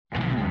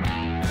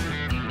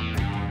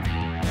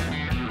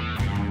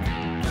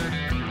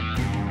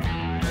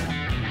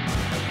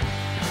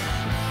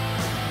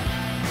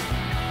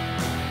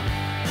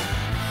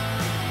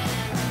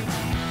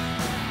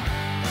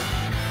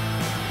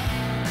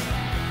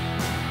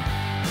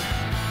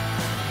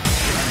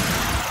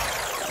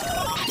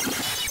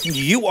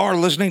You are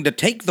listening to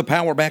Take the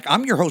Power Back.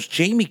 I'm your host,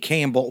 Jamie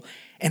Campbell,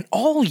 and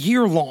all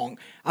year long,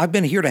 I've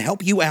been here to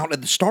help you out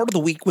at the start of the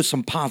week with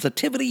some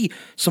positivity,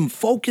 some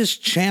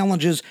focused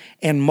challenges,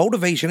 and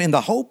motivation in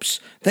the hopes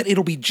that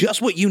it'll be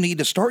just what you need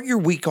to start your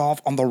week off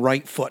on the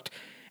right foot.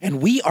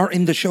 And we are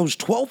in the show's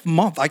 12th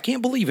month. I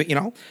can't believe it,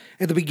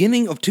 At the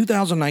beginning of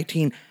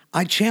 2019,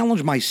 I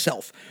challenged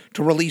myself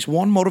to release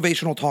one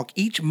motivational talk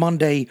each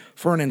Monday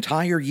for an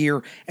entire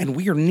year, and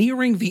we are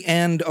nearing the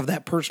end of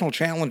that personal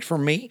challenge for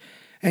me.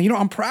 And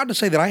I'm proud to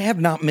say that I have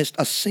not missed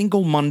a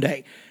single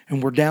Monday,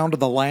 and we're down to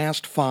the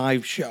last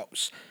 5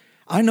 shows.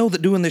 I know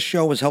that doing this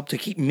show has helped to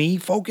keep me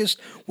focused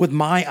with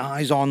my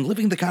eyes on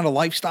living the kind of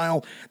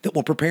lifestyle that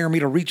will prepare me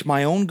to reach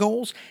my own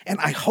goals, and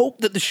I hope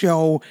that the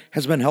show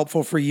has been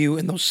helpful for you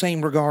in those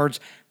same regards.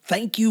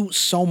 Thank you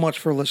so much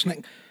for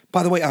listening.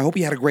 By the way, I hope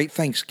you had a great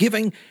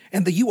Thanksgiving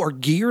and that you are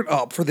geared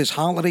up for this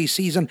holiday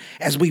season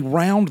as we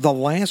round the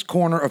last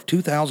corner of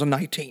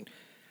 2019.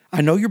 I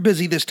know you're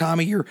busy this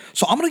time of year,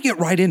 so I'm going to get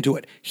right into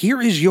it.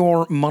 Here is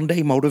your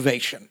Monday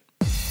motivation.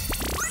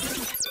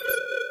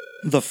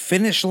 The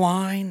finish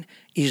line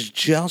is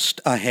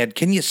just ahead.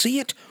 Can you see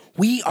it?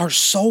 We are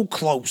so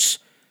close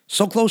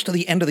to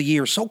the end of the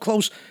year, so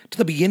close to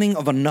the beginning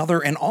of another,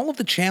 and all of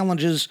the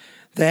challenges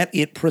that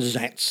it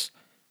presents.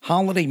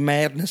 Holiday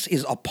madness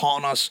is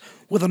upon us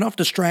with enough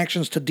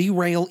distractions to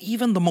derail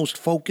even the most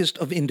focused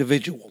of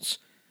individuals.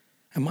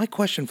 And my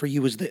question for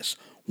you is this: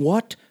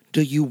 what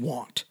do you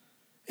want?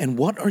 And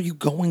what are you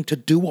going to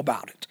do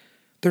about it?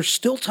 There's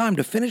still time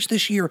to finish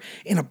this year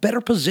in a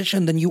better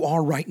position than you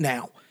are right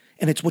now.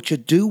 And it's what you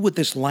do with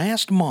this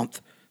last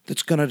month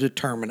that's going to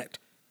determine it.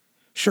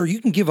 Sure,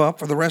 you can give up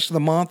for the rest of the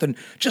month and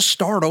just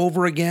start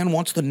over again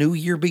once the new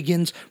year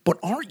begins, but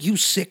aren't you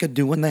sick of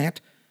doing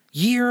that?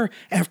 Year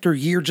after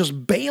year,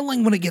 just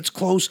bailing when it gets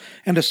close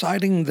and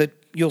deciding that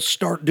you'll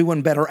start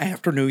doing better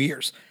after New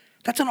Year's.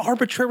 That's an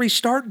arbitrary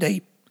start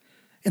date.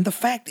 And the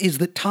fact is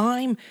that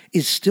time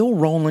is still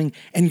rolling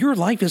and your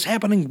life is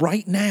happening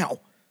right now.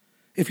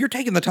 If you're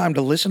taking the time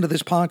to listen to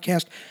this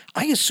podcast,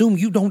 I assume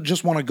you don't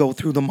just want to go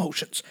through the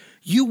motions.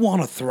 You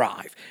want to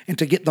thrive and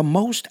to get the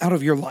most out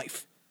of your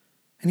life.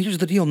 And here's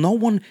the deal: no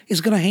one is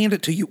going to hand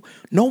it to you.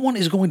 No one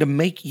is going to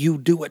make you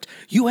do it.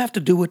 You have to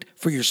do it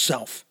for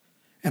yourself.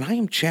 And I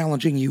am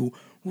challenging you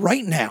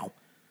right now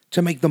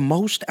to make the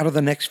most out of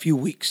the next few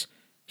weeks.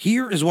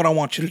 Here is what I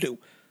want you to do.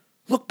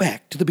 Look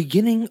back to the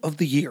beginning of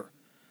the year.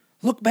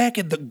 Look back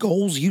at the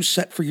goals you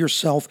set for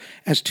yourself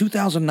as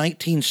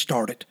 2019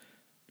 started.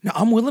 Now,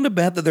 I'm willing to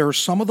bet that there are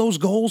some of those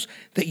goals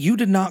that you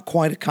did not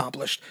quite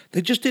accomplish.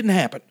 They just didn't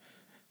happen.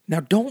 Now,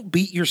 don't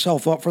beat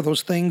yourself up for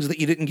those things that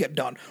you didn't get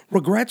done.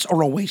 Regrets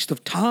are a waste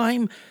of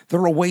time.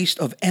 They're a waste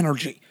of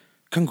energy.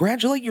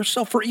 Congratulate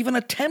yourself for even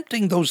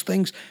attempting those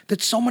things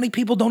that so many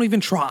people don't even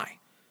try.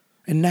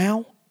 And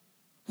now,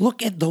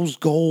 look at those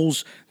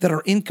goals that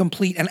are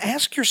incomplete and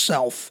ask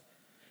yourself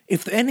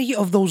if any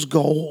of those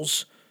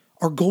goals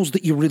are goals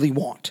that you really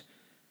want.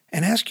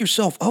 And ask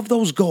yourself, of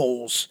those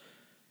goals,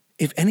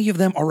 if any of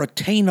them are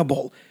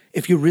attainable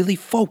if you really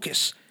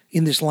focus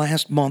in this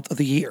last month of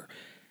the year.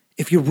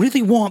 If you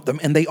really want them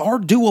and they are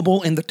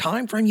doable in the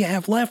time frame you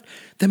have left,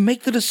 then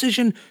make the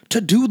decision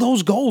to do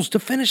those goals, to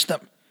finish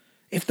them.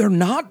 If they're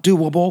not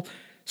doable,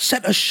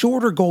 set a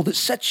shorter goal that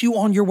sets you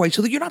on your way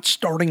so that you're not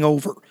starting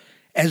over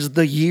as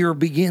the year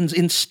begins.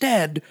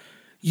 Instead,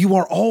 you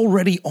are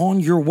already on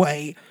your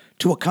way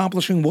to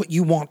accomplishing what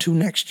you want to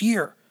next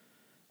year.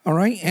 All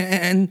right?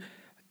 And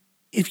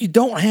if you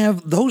don't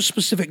have those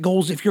specific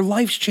goals, if your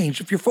life's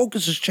changed, if your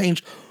focus has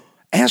changed,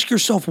 ask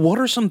yourself, what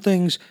are some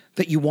things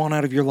that you want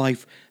out of your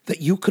life that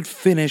you could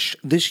finish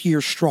this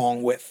year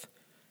strong with?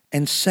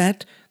 And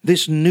set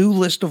this new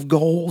list of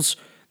goals,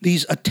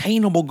 these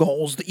attainable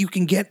goals that you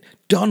can get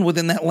done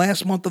within that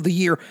last month of the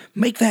year.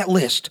 Make that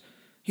list.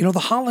 The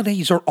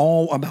holidays are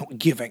all about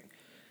giving.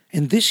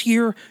 And this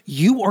year,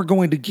 you are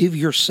going to give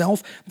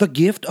yourself the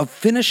gift of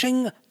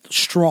finishing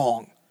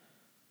strong.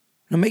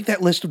 Now make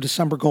that list of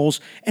December goals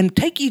and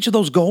take each of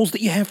those goals that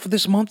you have for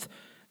this month,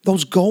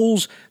 those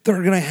goals that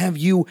are going to have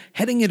you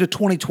heading into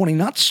 2020,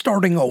 not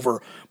starting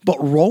over,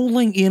 but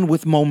rolling in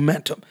with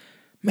momentum.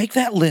 Make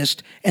that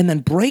list and then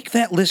break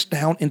that list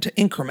down into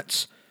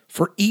increments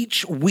for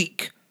each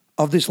week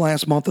of this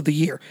last month of the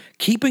year,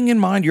 keeping in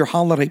mind your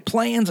holiday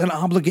plans and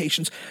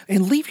obligations,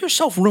 and leave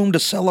yourself room to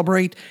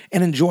celebrate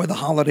and enjoy the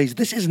holidays.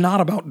 This is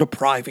not about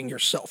depriving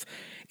yourself.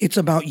 It's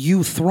about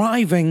you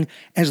thriving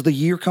as the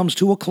year comes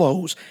to a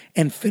close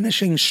and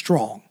finishing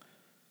strong.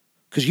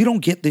 Because you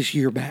don't get this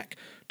year back.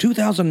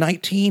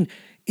 2019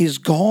 is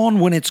gone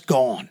when it's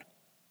gone,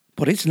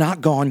 but it's not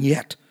gone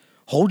yet.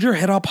 Hold your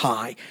head up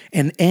high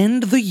and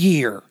end the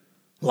year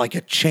like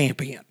a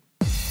champion.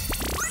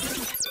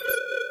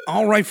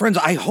 All right, friends,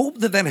 I hope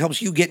that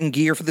helps you get in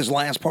gear for this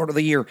last part of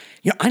the year.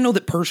 I know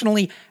that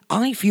personally,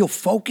 I feel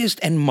focused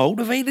and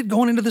motivated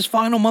going into this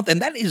final month,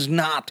 and that is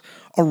not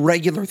a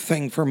regular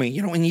thing for me.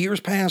 In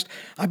years past,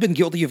 I've been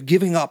guilty of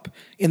giving up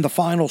in the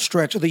final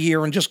stretch of the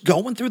year and just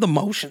going through the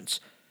motions.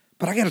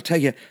 But I got to tell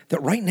you that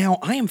right now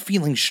I am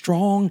feeling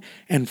strong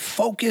and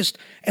focused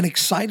and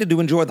excited to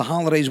enjoy the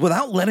holidays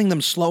without letting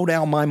them slow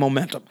down my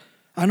momentum.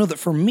 I know that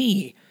for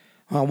me,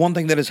 one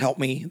thing that has helped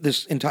me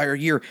this entire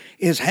year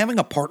is having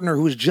a partner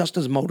who is just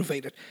as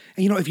motivated.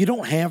 And, if you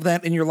don't have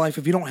that in your life,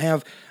 if you don't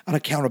have an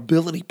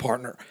accountability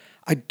partner,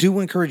 I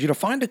do encourage you to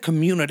find a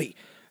community,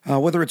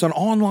 whether it's an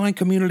online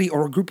community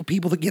or a group of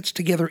people that gets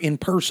together in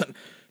person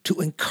to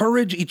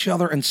encourage each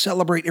other and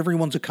celebrate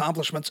everyone's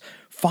accomplishments.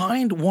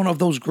 Find one of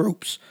those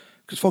groups.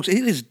 Because, folks,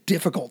 it is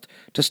difficult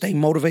to stay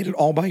motivated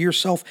all by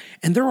yourself,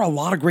 and there are a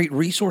lot of great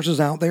resources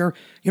out there.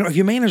 If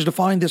you manage to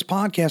find this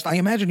podcast, I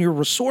imagine you're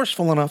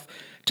resourceful enough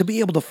to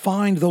be able to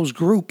find those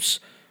groups,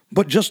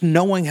 but just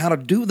knowing how to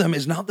do them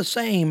is not the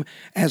same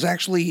as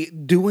actually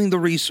doing the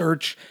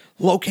research,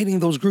 locating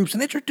those groups,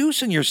 and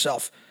introducing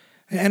yourself.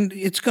 And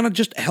it's going to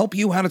just help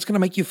you out. It's going to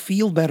make you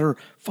feel better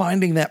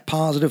finding that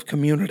positive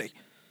community.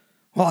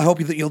 Well, I hope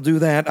that you'll do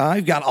that.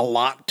 I've got a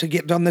lot to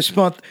get done this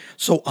month,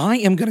 so I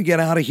am going to get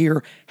out of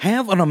here.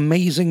 Have an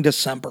amazing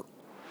December.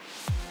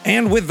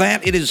 And with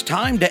that, it is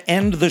time to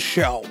end the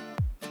show.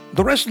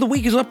 The rest of the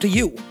week is up to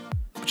you.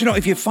 But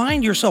if you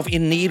find yourself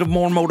in need of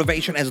more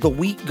motivation as the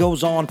week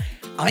goes on,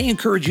 I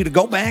encourage you to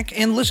go back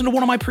and listen to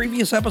one of my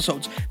previous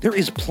episodes. There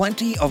is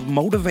plenty of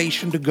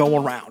motivation to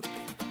go around.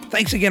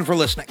 Thanks again for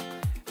listening.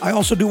 I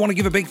also do want to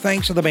give a big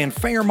thanks to the band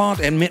Fairmont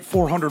and Mint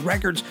 400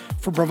 Records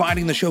for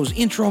providing the show's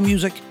intro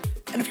music.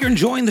 And if you're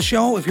enjoying the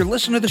show, if you're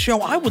listening to the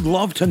show, I would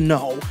love to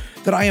know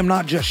that I am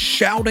not just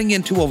shouting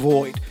into a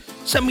void.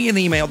 Send me an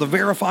email to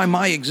verify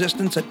my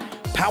existence at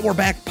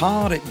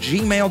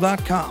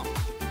powerbackpod@gmail.com.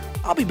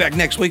 I'll be back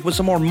next week with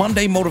some more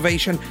Monday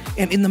motivation.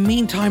 And in the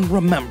meantime,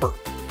 remember,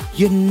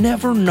 you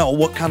never know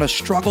what kind of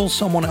struggle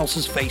someone else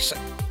is facing.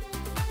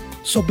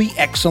 So be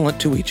excellent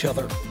to each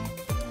other.